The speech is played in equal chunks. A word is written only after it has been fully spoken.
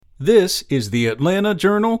This is the Atlanta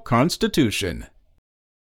Journal-Constitution.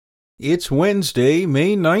 It's Wednesday,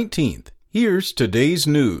 May 19th. Here's today's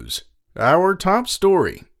news. Our top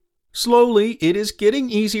story. Slowly, it is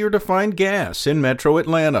getting easier to find gas in Metro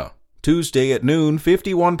Atlanta. Tuesday at noon,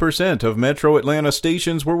 51% of Metro Atlanta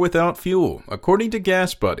stations were without fuel, according to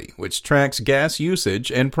GasBuddy, which tracks gas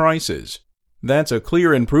usage and prices. That's a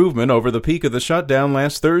clear improvement over the peak of the shutdown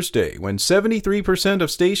last Thursday, when 73%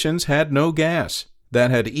 of stations had no gas. That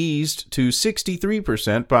had eased to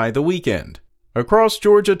 63% by the weekend. Across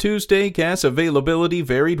Georgia Tuesday, gas availability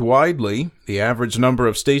varied widely. The average number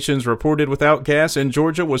of stations reported without gas in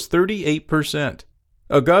Georgia was 38%.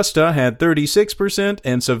 Augusta had 36%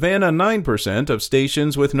 and Savannah 9% of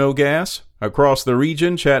stations with no gas. Across the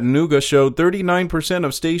region, Chattanooga showed 39%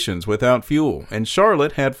 of stations without fuel, and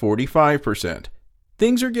Charlotte had 45%.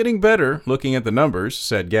 Things are getting better, looking at the numbers,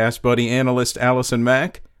 said GasBuddy analyst Allison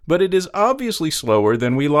Mack, but it is obviously slower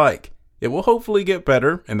than we like. It will hopefully get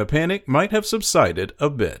better, and the panic might have subsided a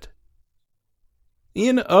bit.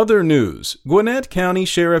 In other news, Gwinnett County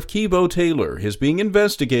Sheriff Keybo Taylor is being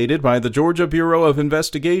investigated by the Georgia Bureau of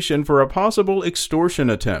Investigation for a possible extortion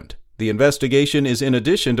attempt. The investigation is in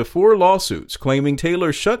addition to 4 lawsuits claiming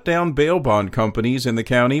Taylor shut down bail bond companies in the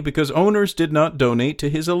county because owners did not donate to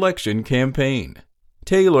his election campaign.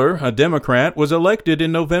 Taylor, a Democrat, was elected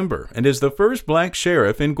in November and is the first black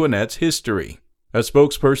sheriff in Gwinnett's history. A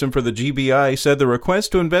spokesperson for the GBI said the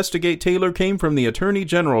request to investigate Taylor came from the Attorney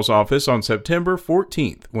General's office on September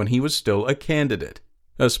 14th, when he was still a candidate.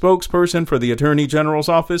 A spokesperson for the Attorney General's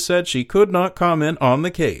office said she could not comment on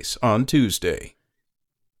the case on Tuesday.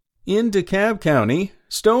 In DeKalb County,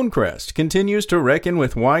 Stonecrest continues to reckon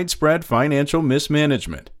with widespread financial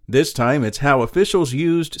mismanagement. This time it's how officials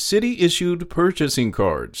used city-issued purchasing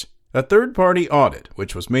cards. A third-party audit,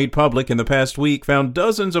 which was made public in the past week, found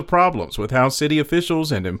dozens of problems with how city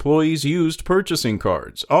officials and employees used purchasing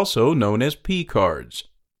cards, also known as P-cards.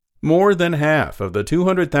 More than half of the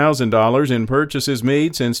 $200,000 in purchases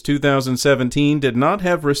made since 2017 did not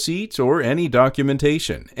have receipts or any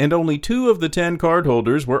documentation, and only 2 of the 10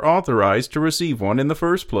 cardholders were authorized to receive one in the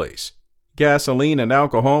first place. Gasoline and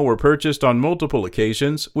alcohol were purchased on multiple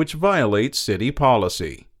occasions, which violates city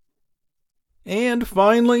policy. And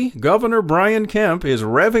finally, Governor Brian Kemp is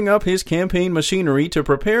revving up his campaign machinery to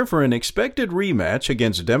prepare for an expected rematch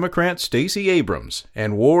against Democrat Stacey Abrams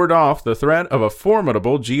and ward off the threat of a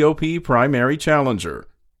formidable GOP primary challenger.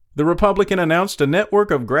 The Republican announced a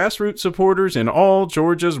network of grassroots supporters in all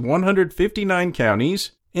Georgia's 159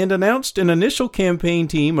 counties and announced an initial campaign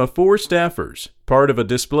team of 4 staffers, part of a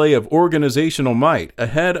display of organizational might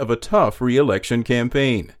ahead of a tough re-election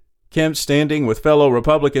campaign. Kemp's standing with fellow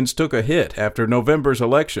Republicans took a hit after November's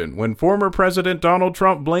election when former President Donald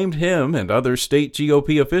Trump blamed him and other state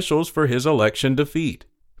GOP officials for his election defeat.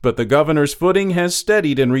 But the governor's footing has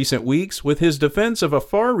steadied in recent weeks with his defense of a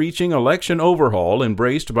far-reaching election overhaul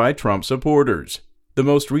embraced by Trump supporters. The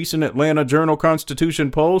most recent Atlanta Journal-Constitution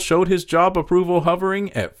poll showed his job approval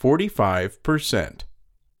hovering at 45%.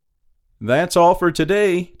 That's all for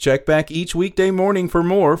today. Check back each weekday morning for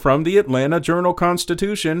more from the Atlanta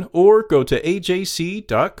Journal-Constitution or go to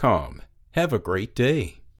ajc.com. Have a great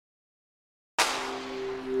day.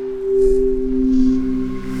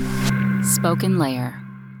 Spoken Layer.